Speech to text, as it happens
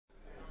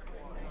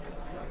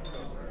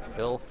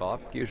Il faut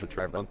que je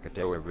travaille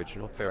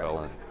original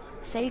Farrellin.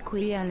 C'est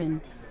qui Ellen?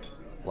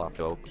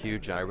 L'auto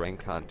que j'ai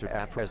rencontre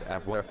après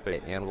avoir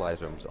fait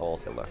analyser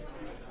all.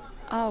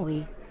 Ah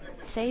oui.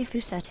 C'est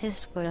vous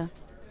satisfaire.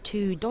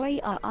 Tu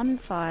dois un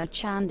faire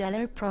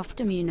chandelier prof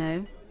de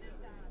Muno.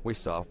 We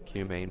saw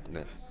que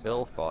maintenant,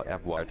 il faut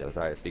avoir des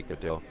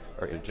ayesticados,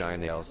 or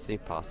imaginez si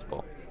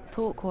possible.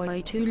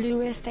 Pourquoi tu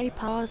lui fais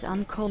pas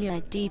un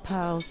collier de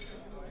perles?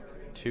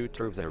 Two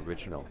trouves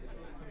original.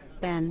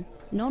 Ben,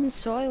 non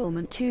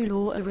seulement tu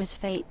l'auras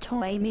fait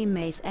toi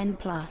mimes en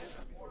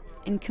place.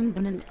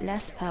 Incumbent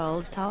les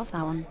perles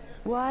t'affon,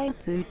 why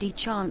peu de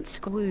chance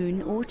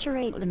qu'un autre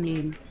le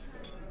même.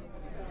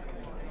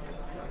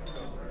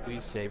 We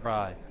say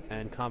rye,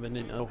 and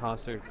combinant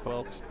ohasser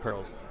quilks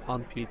pearls,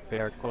 on pete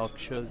fair quilk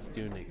shoes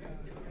duning.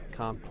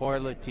 Com pour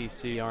le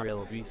TCR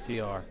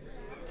LVCR.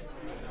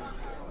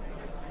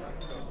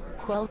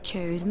 Quel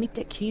chose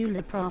que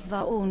le prof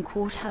va en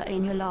quarta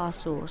en la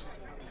sauce.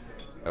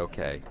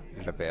 Okay,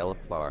 je vais le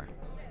faire.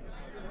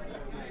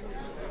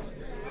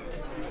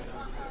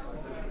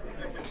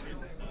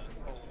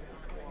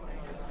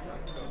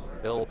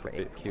 Il faut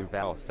que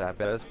vous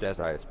savez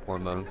des ayes pour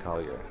mon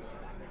collier.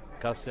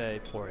 Casse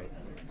pour it.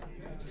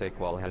 C'est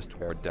qual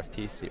histoire des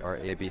TCR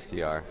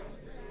ABCR.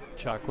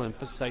 Chocolate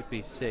lymphocyte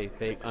be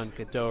safe a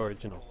uncado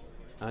original.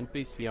 And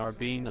BCR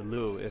being a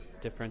lu if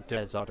different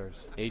des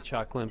others. A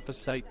chocolate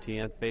lymphocyte T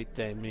and bait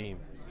de meme.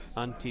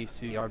 And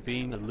TCR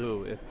being a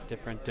lu if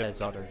different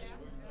des others.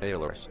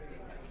 Ailers.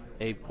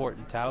 A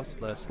portant house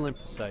less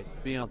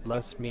lymphocytes beyond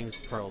less memes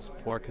pearls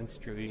pour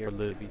construire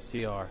le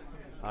BCR.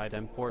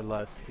 Idem pour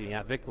less T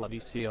avec la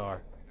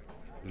BCR.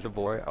 Je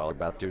vois all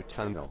about du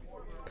tunnel.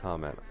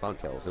 Comment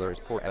fontels leur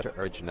pour être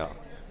original.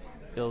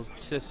 Ils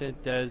cissent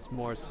des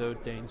morceaux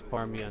dains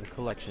parmi en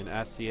collection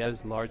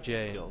assiez large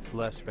ils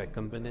less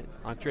recombinant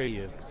entre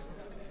eux.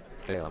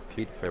 Et la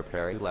pete faire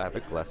pari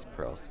avec les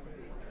pearls.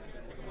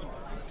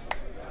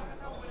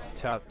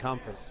 Tout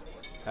compass.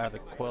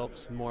 Avec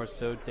quelques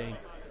morceaux dains.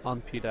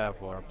 On peut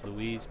avoir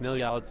Louise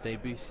milliards de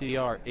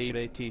BCR 8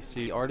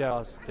 ATC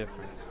ordals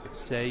difference. If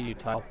say you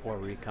tell for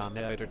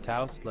reconnaître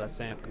tous les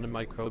amples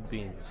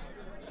microbeans.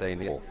 Say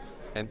Neil.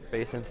 And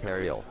face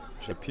imperial.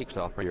 Je piques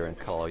offer and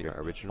call your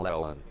original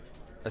Ellen.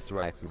 As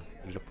right,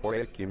 je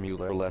pourrais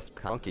accumuler les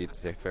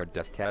conquêtes et faire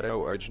des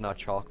cadeaux original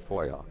chalk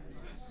foya.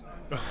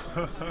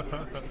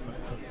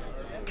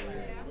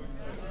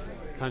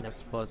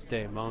 Connais plus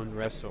de mon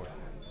ressort.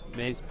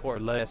 Mais pour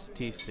les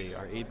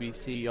TCR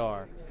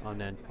ABCR on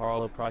en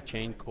parle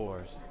prochain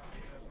cours.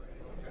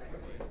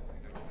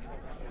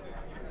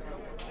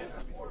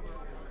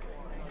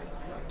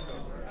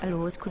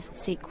 Alors qu'est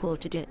sequel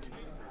to dit?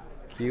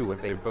 Q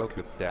avec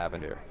beaucoup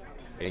d'avenir.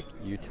 Et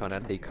you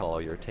tenant de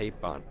call your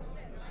tape on.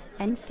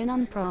 En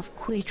finan prof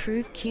qui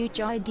trouve que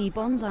j'ai de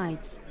bons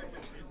aides.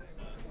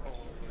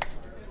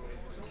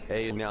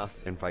 Et nous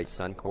invite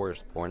son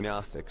cours pour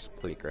nous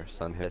expliquer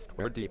son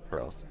histoire de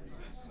pearls.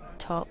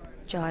 Top,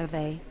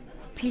 Jive.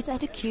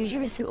 Peut-être que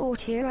je suis au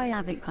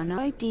avec un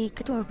ID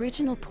que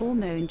original pour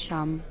mon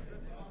chum.